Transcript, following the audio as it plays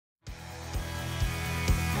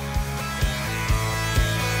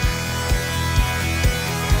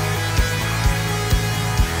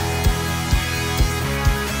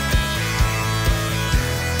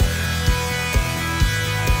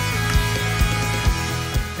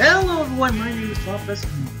everyone, my name is Flopus,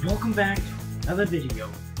 and welcome back to another video.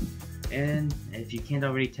 And if you can't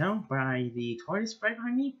already tell by the TARDIS right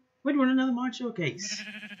behind me, we're doing another mod showcase.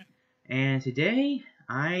 And today,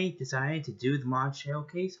 I decided to do the mod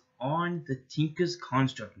showcase on the Tinker's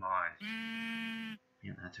Construct mod.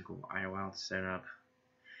 Yeah, that took a while to set up.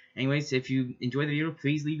 Anyways, if you enjoyed the video,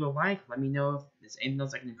 please leave a like. Let me know if there's anything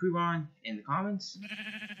else I can improve on in the comments.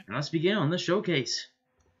 And let's begin on the showcase.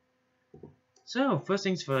 So, first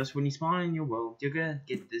things first, when you spawn in your world, you're gonna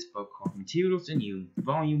get this book called Materials and You,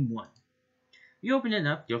 Volume 1. You open it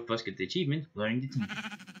up, you'll first get the achievement, Learning to Tinker.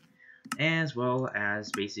 As well as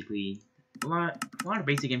basically a lot of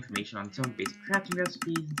basic information on some basic crafting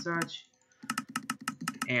recipes and such.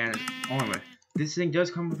 And armor. This thing does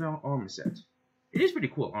come with an armor set. It is pretty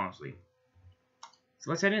cool, honestly.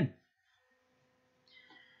 So let's head in.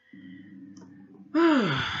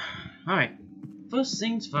 Alright, first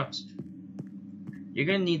things first. You're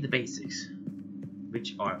gonna need the basics,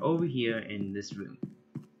 which are over here in this room.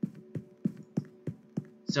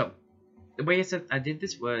 So, the way I did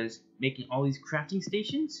this was making all these crafting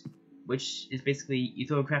stations, which is basically you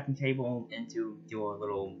throw a crafting table into your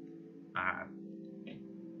little,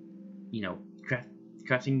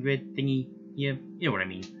 crafting grid thingy here. You know what I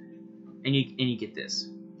mean. And you get this.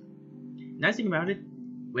 Nice thing about it,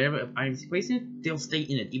 wherever items you place it, they'll stay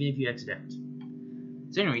in it even if you exit out.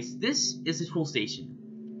 So anyways, this is the tool station.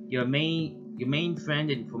 Your main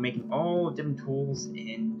friend for making all different tools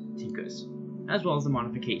and tinkers, as well as the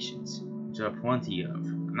modifications, which there are plenty of.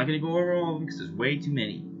 I'm not going to go over all of them because there's way too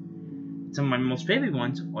many. Some of my most favorite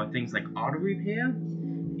ones are things like auto repair,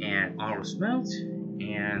 and auto smelt,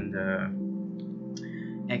 and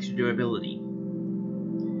extra durability.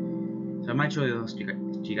 So I might show those to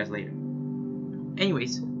you guys later.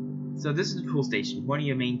 Anyways, so this is the tool station, one of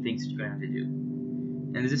your main things that you're going to have to do.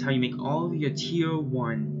 And this is how you make all of your tier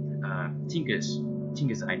 1 Tinker's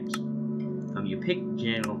items. From your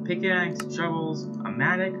general pickaxe, shovels, a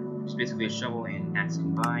mattock, which is basically a shovel and axe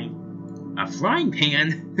combined, a frying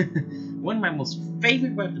pan, one of my most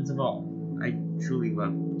favorite weapons of all. I truly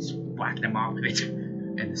love just whacking them off with it,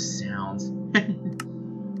 and the sounds.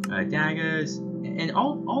 Daggers, and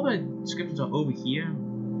all the descriptions are over here.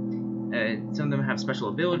 Some of them have special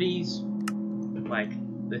abilities, like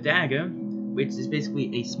the dagger, which is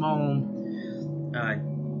basically a small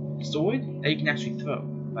sword that you can actually throw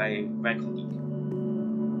by right-clicking.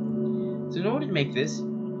 So in order to make this,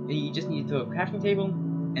 you just need to throw a crafting table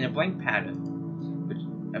and a blank pattern. Which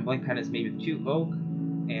a blank pattern is made with 2 oak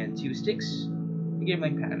and 2 sticks. You get a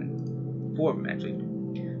blank pattern. 4 of them actually.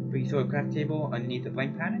 But you throw a crafting table underneath the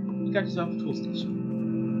blank pattern, you got yourself a tool station.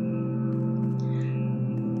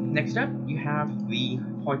 Next up, you have the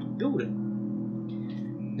part builder.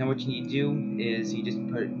 Now what you need to do is you just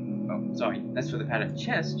put, that's for the pattern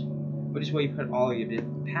chest, which is where you put all your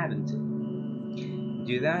different patterns in.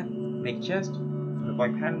 Do that, make a chest, put a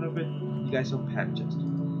black pattern over it, you guys have a pattern chest.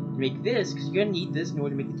 To make this, because you're going to need this in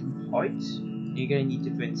order to make the 2 parts, and you're going to need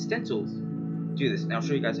different stencils to do this, and I'll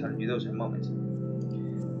show you guys how to do those in a moment.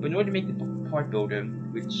 But in order to make the part builder,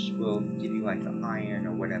 which will give you like an iron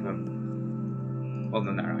or whatever, well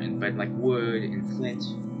no, not iron, but like wood and flint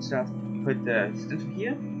and stuff, put the stencil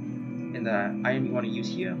here, and the item you want to use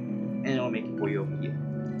here, and it'll make it for you over here.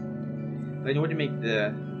 But in order to make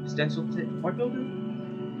the stencil part builder,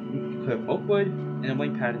 you put oak wood and a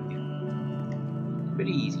blank pattern here.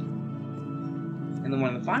 Pretty easy. And then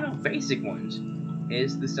one of the final basic ones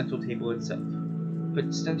is the stencil table itself. Put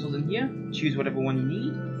the stencils in here, choose whatever one you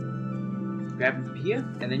need, grab them from here,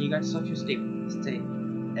 and then you got yourself your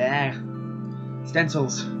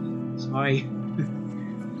stencils. Sorry.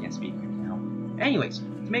 Can't speak right now. Anyways,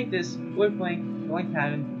 to make this wood blank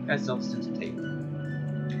pattern, got yourself a stencil table.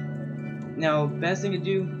 Now, best thing to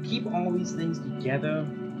do, keep all these things together.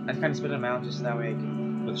 I kind of split them out just so that way I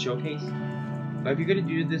can for the showcase. But if you're gonna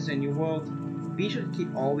do this in your world, be sure to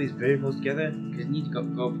keep all these very close together because you need to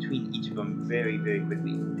go between each of them very, very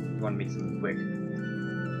quickly if you want to make something quick.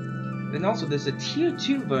 Then also, there's a tier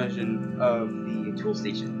 2 version of the tool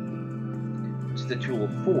station, which is the tool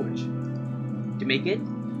forge. To make it,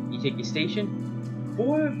 you take your station,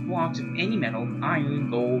 4 blocks of any metal, iron,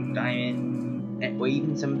 gold, diamond, or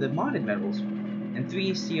even some of the modded metals, and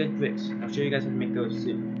 3 seared bricks. I'll show you guys how to make those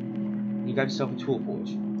too. You got yourself a tool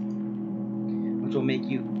forge, which will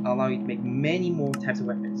allow you to make many more types of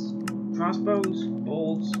weapons. Crossbows,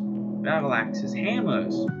 bolts, battle axes,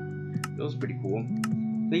 hammers. Those are pretty cool.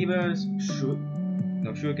 Cleavers,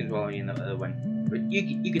 shurikens are already in the other one, but you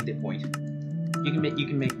get the point. You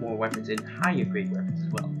can make more weapons and higher grade weapons as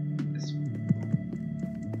well.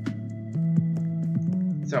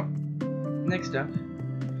 So, next up,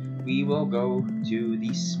 we will go to the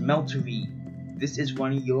smeltery. This is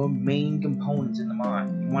one of your main components in the mod.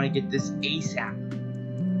 You want to get this ASAP.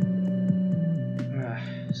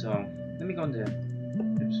 So let me go into.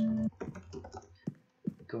 Oops.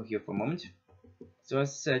 Go here for a moment. So as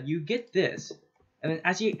I said, you get this, and then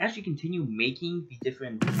as you continue making the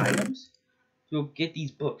different items, you'll get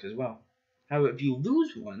these books as well. However, if you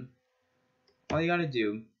lose one, all you gotta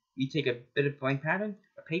do, you take a bit of blank pattern,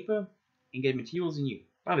 a paper, and get materials in you.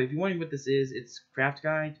 By the way, if you're wondering what this is, it's craft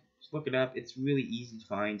guide. Just look it up. It's really easy to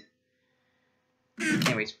find.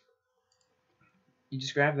 Anyways, you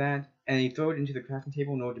just grab that and you throw it into the crafting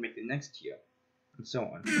table in order to make the next tier, and so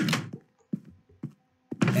on.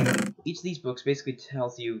 And each of these books basically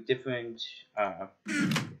tells you different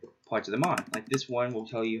parts of the mod. Like this one will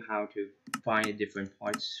tell you how to find the different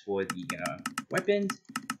parts for the weapons,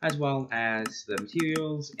 as well as the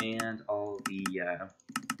materials and all the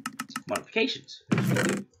modifications that you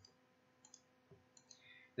can do.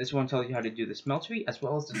 This one tells you how to do the smeltery, as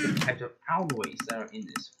well as the different types of alloys that are in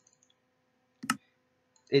this.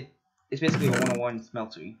 It's basically a 101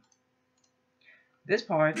 smeltery. This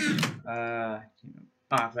part, right,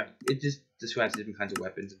 it just describes different kinds of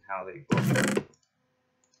weapons and how they work.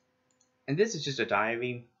 And this is just a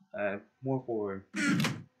diary, more for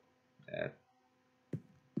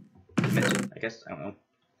dimension, I guess. I don't know.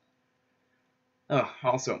 Oh,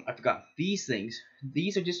 also, I forgot. These things.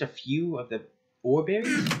 These are just a few of the ore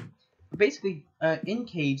berries. But basically, in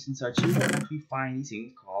caves and such, you will actually find these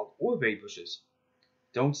things called ore berry bushes.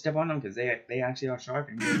 Don't step on them because they actually are sharp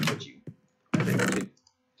and will hurt you.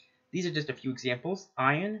 These are just a few examples.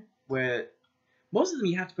 Iron, where most of them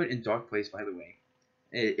you have to put in dark place, by the way.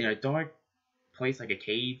 In a dark place like a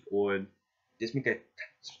cave, or just make a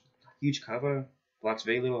huge cover, blocks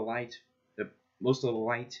very little light, most of the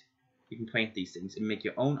light. You can plant these things and make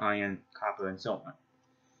your own iron, copper, and so on.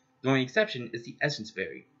 The only exception is the essence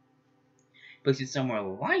berry. Place it somewhere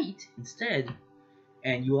light instead,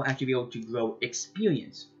 and you will actually be able to grow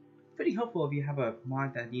experience. Pretty helpful if you have a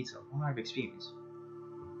mod that needs a lot of experience.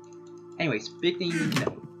 Anyways, big thing you need to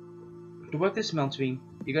know. To work this smeltery,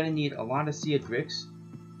 you're going to need a lot of seared bricks,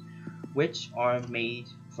 which are made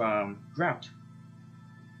from grout.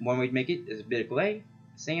 One way to make it is a bit of clay,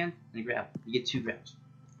 sand, and gravel. You get 2 grouts.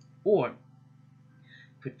 Or,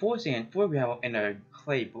 put 4 sand, 4 gravel, and a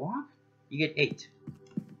clay block, you get 8.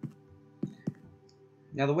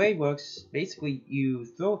 Now the way it works, basically you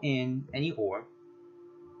throw in any ore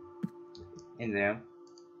in there, and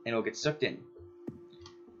it'll get sucked in.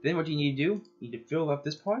 Then what you need to do, you need to fill up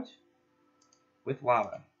this part with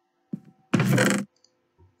lava.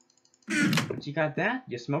 Once you got that,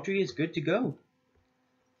 your smeltery is good to go.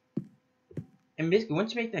 And basically,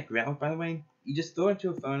 once you make that grout, by the way, you just throw it into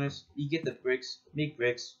a furnace, you get the bricks, make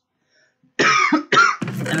bricks, and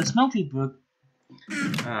the smeltery book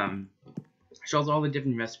shows all the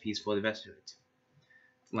different recipes for the rest of it.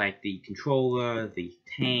 Like the controller, the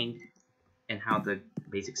tank, and how the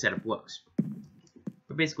basic setup works.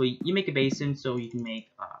 But basically, you make a basin so you can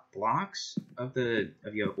make blocks of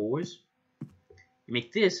your ores. You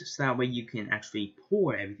make this so that way you can actually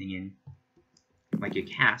pour everything in, like your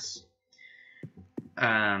casks.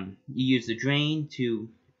 You use the drain to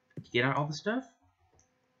get out all the stuff,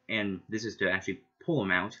 and this is to actually pull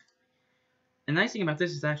them out. And the nice thing about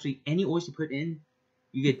this is actually any ores you put in,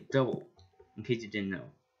 you get double, in case you didn't know.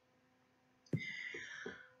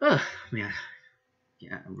 Oh, man.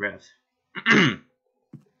 Yeah, I'm rough.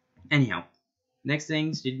 Anyhow, next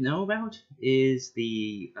things to know about is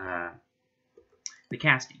the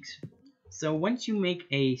castings. So once you make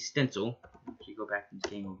a stencil, if you go back to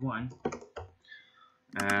game mode 1,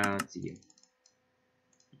 let's see.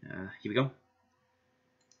 Here we go.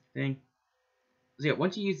 Thing. So yeah,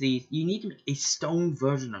 once you use these, you need to make a stone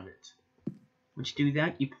version of it. Once you do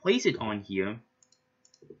that, you place it on here,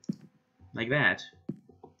 like that.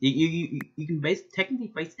 You can technically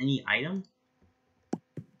place any item,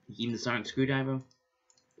 even the sonic screwdriver.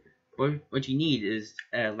 But what you need is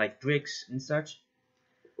like bricks and such,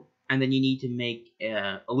 and then you need to make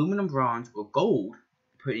aluminum, bronze, or gold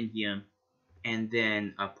put in here, and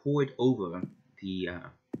then pour it over the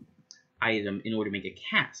item in order to make a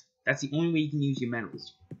cast. That's the only way you can use your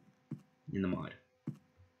metals in the mod.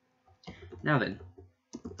 Now then,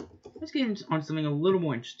 let's get on something a little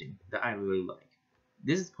more interesting that I really like.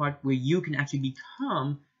 This is the part where you can actually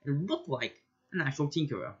become and look like an actual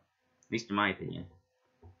tinkerer, at least in my opinion.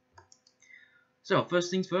 So,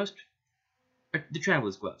 first things first, the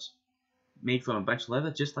traveler's gloves, made from a bunch of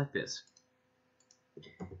leather just like this.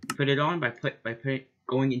 You put it on by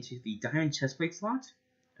going into the diamond chestplate slot.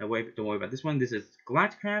 Don't worry about this one. This is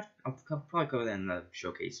Galacticraft. I'll probably cover that in the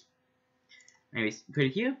showcase. Anyways, put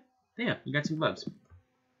it here. There, you got some gloves.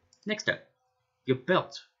 Next up, your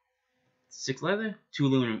belt. 6 leather, 2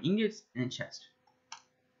 aluminum ingots, and a chest.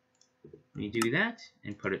 When you do that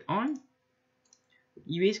and put it on,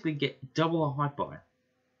 you basically get double a hotbar.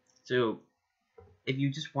 So if you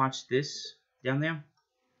just watch this down there,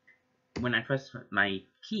 when I press my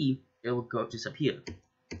key, it will go just up here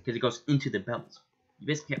because it goes into the belt. You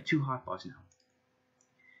basically have 2 hotbars now.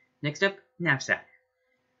 Next up, knapsack.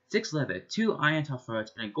 6 leather, 2 iron tough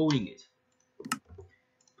rods, and a gold ingot.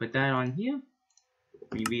 Put that on here.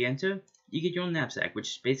 When you re-enter, you get your own knapsack,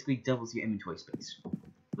 which basically doubles your inventory space.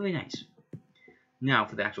 Really nice. Now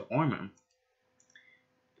for the actual armor.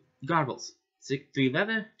 Goggles. 3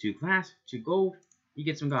 leather, 2 glass, 2 gold. You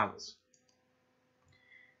get some goggles.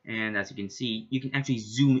 And as you can see, you can actually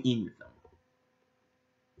zoom in with them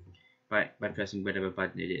by pressing whatever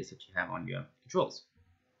button it is that you have on your controls.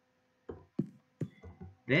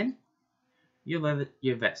 Then,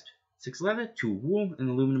 your vest. 6 leather, 2 wool, and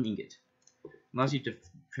aluminum ingot. Allows you to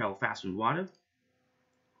travel faster in water.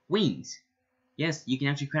 Wings. Yes, you can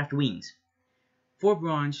actually craft wings. 4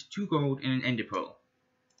 bronze, 2 gold, and an ender pearl.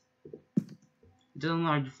 It doesn't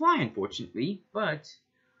allow you to fly, unfortunately, but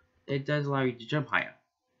it does allow you to jump higher.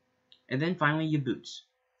 And then finally, your boots.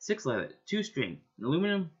 6 leather, 2 string, and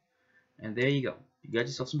aluminum, and there you go. You got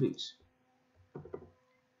yourself some boots.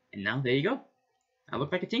 And now, there you go. I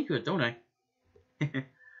look like a tinkerer, don't I?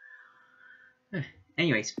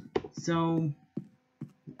 Anyways, so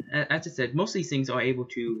as I said, most of these things are able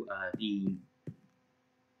to be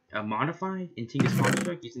modified in Tinker's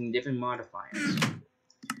construct using different modifiers.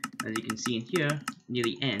 As you can see in here, near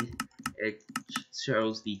the end, it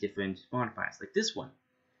shows the different modifiers. Like this one.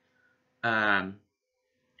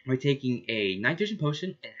 We're taking a night vision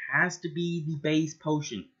potion. It has to be the base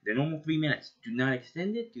potion. The normal 3 minutes. Do not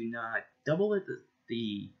extend it. Do not double it.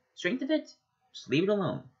 The strength of it. Just leave it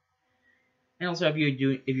alone. And also, if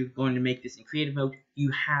you're going to make this in creative mode,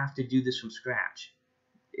 you have to do this from scratch.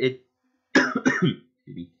 It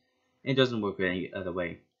it doesn't work any other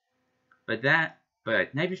way. But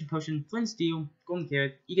night vision potion, flint steel, golden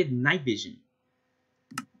carrot, you get night vision,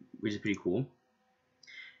 which is pretty cool.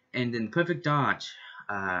 And then perfect dodge.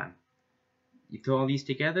 You throw all these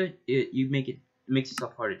together, it makes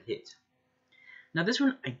yourself harder to hit. Now this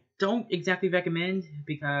one I don't exactly recommend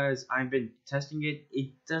because I've been testing it.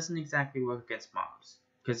 It doesn't exactly work against mobs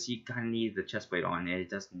because you kind of need the chest plate on, and it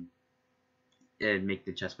doesn't make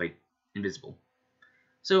the chest plate invisible.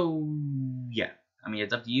 So yeah, I mean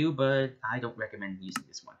it's up to you, but I don't recommend using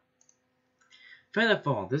this one.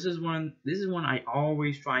 Featherfall. This is one I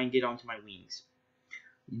always try and get onto my wings.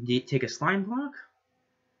 You take a slime block,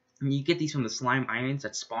 and you get these from the slime islands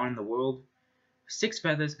that spawn in the world. 6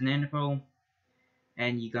 feathers, an ender pearl,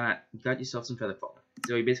 and you got yourself some featherfall.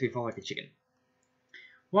 So you basically fall like a chicken.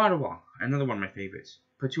 Water wall, another one of my favorites.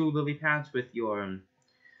 Put 2 lily pads with your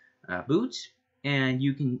boots, and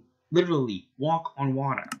you can literally walk on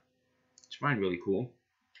water. It's probably really cool.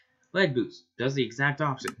 Lead boots does the exact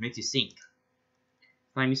opposite, makes you sink.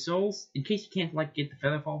 Slimy souls, in case you can't get the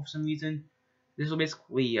featherfall for some reason, this will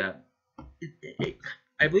basically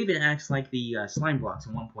I believe it acts like the slime blocks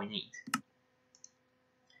in 1.8.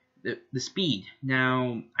 The speed.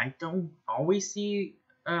 Now, I don't always see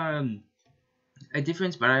a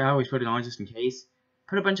difference, but I always put it on just in case.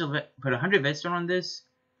 Put 100 redstone on this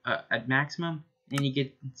at maximum, and you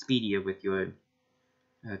get speedier with your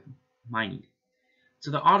mining.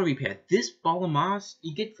 So the auto repair. This ball of moss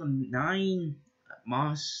you get from 9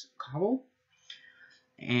 moss cobble,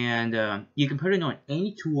 and you can put it on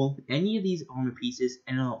any tool, any of these armor pieces,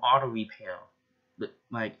 and it'll auto repair.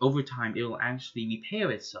 Like over time, it'll actually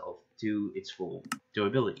repair itself to its full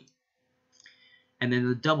durability. And then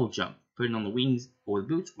the double jump, put it on the wings or the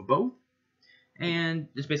boots or both, and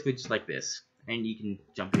it's basically just like this, and you can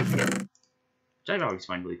jump in here, which I always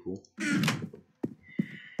find really cool.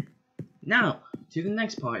 Now to the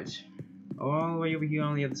next part, all the way over here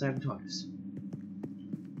on the other side of the TARDIS.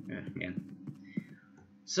 Man.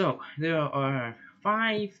 So there are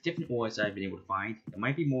 5 different ores I've been able to find. There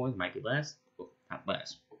might be more, there might be less. Not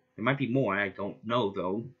less. There might be more, I don't know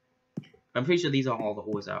though. I'm pretty sure these are all the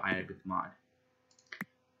ores that I added with the mod.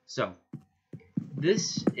 So,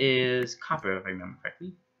 this is copper, if I remember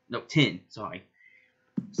correctly. No, tin, sorry.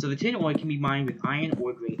 So the tin ore can be mined with iron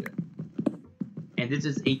or greater. And this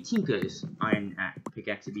is a Tinker's iron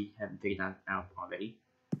pickaxe if you haven't figured that out already.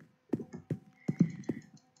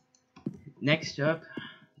 Next up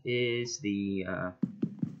is the,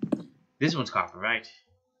 this one's copper, right?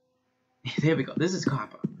 There we go. This is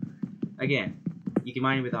copper. Again, you can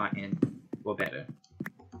mine it with iron or better.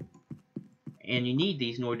 And you need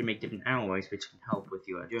these in order to make different alloys, which can help with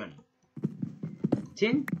your journey.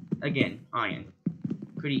 Tin, again, iron.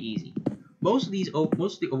 Pretty easy. Most of the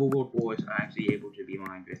overworld ores are actually able to be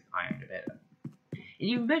mined with iron or better. And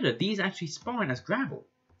even better, these actually spawn as gravel,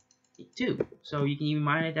 too. So you can even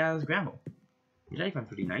mine it out as gravel, which I find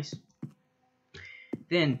pretty nice.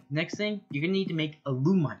 Then, next thing, you're gonna need to make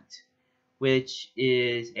alumite, which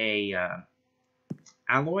is a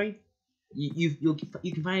alloy. You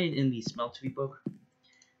can find it in the smeltery book.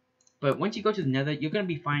 But once you go to the nether, you're gonna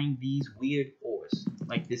be finding these weird ores,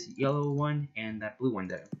 like this yellow one and that blue one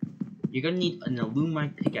there. You're gonna need an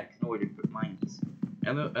alumite pickaxe in order to mine these.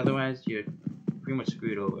 Otherwise, you're pretty much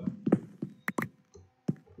screwed over.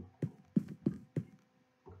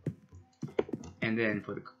 And then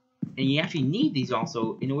and you actually need these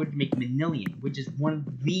also in order to make manilium, which is one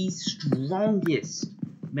of the strongest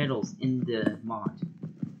metals in the mod.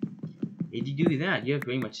 If you do that, you're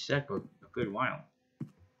pretty much set for a good while.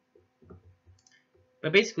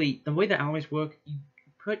 But basically, the way the alloys work, you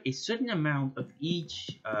put a certain amount of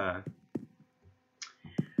each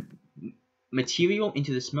material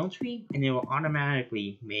into the smeltery, and it will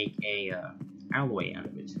automatically make a alloy out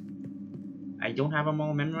of it. I don't have them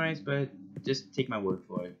all memorized, but just take my word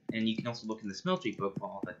for it. And you can also look in the smeltery book for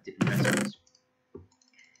all the different recipes.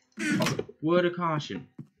 Also, word of caution.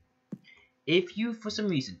 If you, for some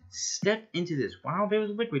reason, step into this while there is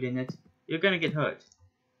liquid in it, you're gonna get hurt.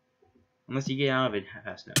 Unless you get out of it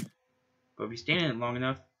fast enough. But if you stand in it long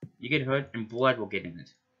enough, you get hurt and blood will get in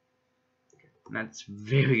it. And that's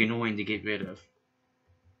very annoying to get rid of.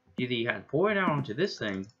 Either you gotta pour it out onto this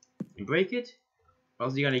thing and break it, or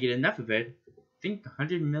else you gotta get enough of it. I think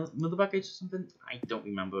 100 millibuckets or something? I don't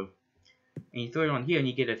remember. And you throw it on here and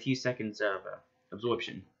you get a few seconds of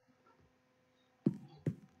absorption.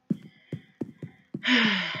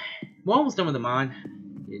 We're almost done with the mod.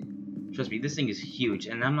 Trust me, this thing is huge,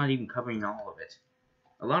 and I'm not even covering all of it.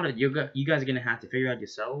 A lot of you guys are gonna have to figure out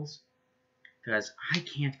yourselves, because I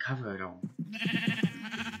can't cover it all.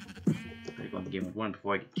 Better go on the game with one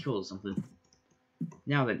before I get killed or something.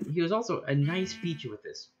 Now then, here's also a nice feature with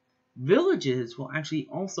this. Villages will actually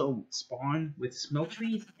also spawn with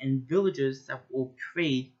smelteries and villages that will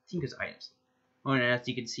trade Tinker's items. Oh, and as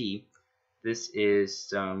you can see, this is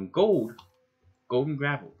some golden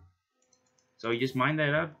gravel. So you just mine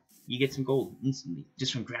that up, you get some gold instantly,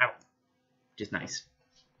 just from gravel, which is nice.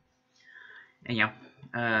 And yeah,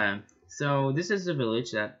 so this is a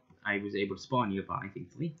village that I was able to spawn nearby,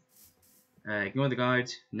 thankfully. Ignore the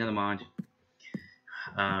guards, another mod.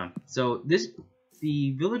 So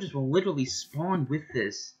the villagers will literally spawn with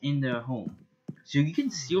this in their home. So you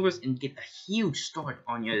can steal this and get a huge start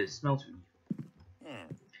on your smeltery.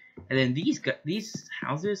 And then these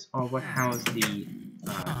houses are what house the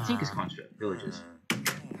Tinker's Construct villages.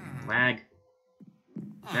 Lag.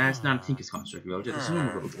 That's not a Tinker's Construct village, it's a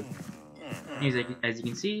normal village. As you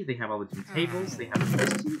can see, they have all the different tables, they have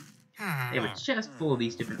electricity, they have a chest full of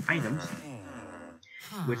these different items,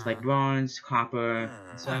 which like bronze, copper,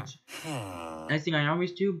 and such. Next thing I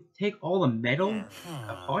always do, take all the metal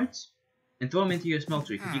parts and throw them into your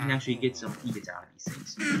smeltery, because you can actually get some ingots out of these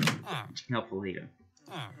things, which can help for later.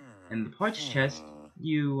 And the parts chest,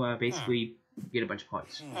 you basically get a bunch of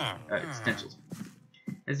parts, stencils.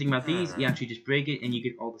 The thing about these, you actually just break it and you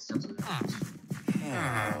get all the stencils.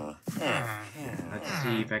 Let's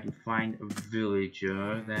see if I can find a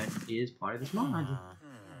villager that is part of this mod.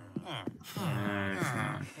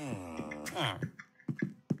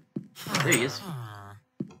 There he is.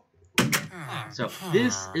 So,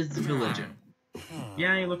 this is the villager.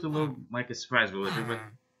 Yeah, he looked a little like a surprise villager, but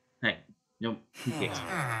hey, nope, who cares?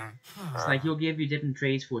 It's like he'll give you different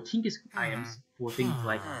trades for Tinker's items for things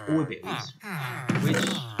like ore berries, which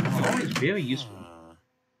are always very useful,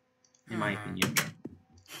 in my opinion.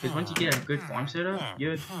 Because once you get a good farm setup,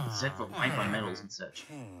 you're set for life on metals and such.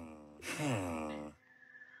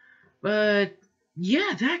 But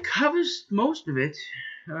yeah, that covers most of it.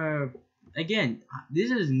 Again, this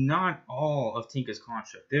is not all of Tinker's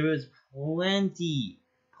Construct. There is plenty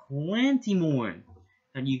more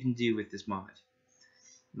that you can do with this mod.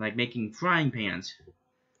 Like making frying pans.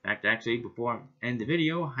 In fact, actually, before I end the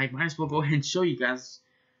video, I might as well go ahead and show you guys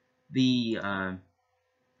the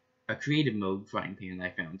a creative mode frying pan that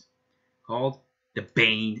I found, called the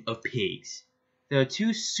Bane of Pigs. There are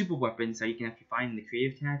two super weapons that you can actually find in the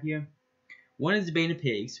creative tab here. One is the Bane of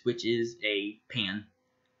Pigs, which is a pan.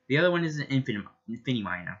 The other one is an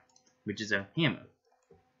Infiniminer, which is a hammer.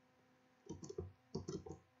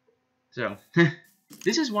 So,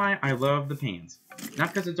 this is why I love the pans.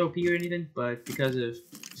 Not because it's OP or anything, but because of,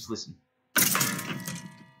 just listen.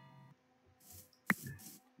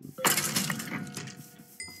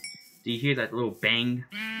 Do you hear that little bang?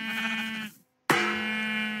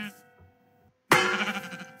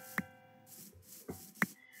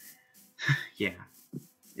 Yeah,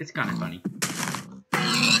 it's kind of funny.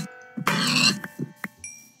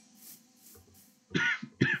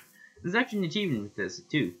 There's actually an achievement with this,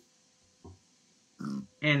 too.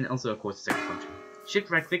 And also, of course, the second function. Shift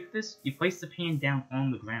right click this, you place the pan down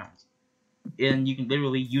on the ground. And you can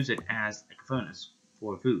literally use it as like a furnace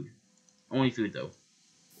for food. Only food, though.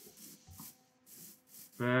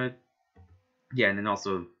 But, yeah, and then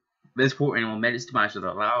also, this poor animal met its demise with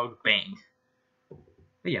a loud bang.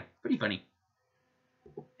 But yeah, pretty funny.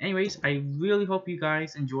 Anyways, I really hope you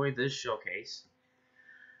guys enjoyed this showcase.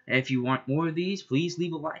 And if you want more of these, please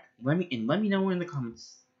leave a like. Let me know in the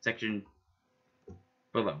comments section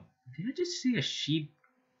below. Did I just see a sheep?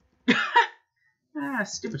 Ah,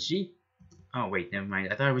 stupid sheep. Oh wait, never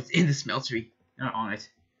mind. I thought it was in the smeltery, not on it.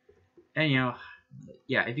 Anyhow,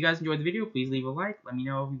 yeah, if you guys enjoyed the video, please leave a like. Let me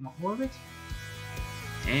know if you want more of it.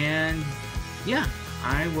 And yeah,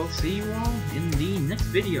 I will see you all in the next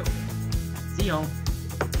video. See y'all.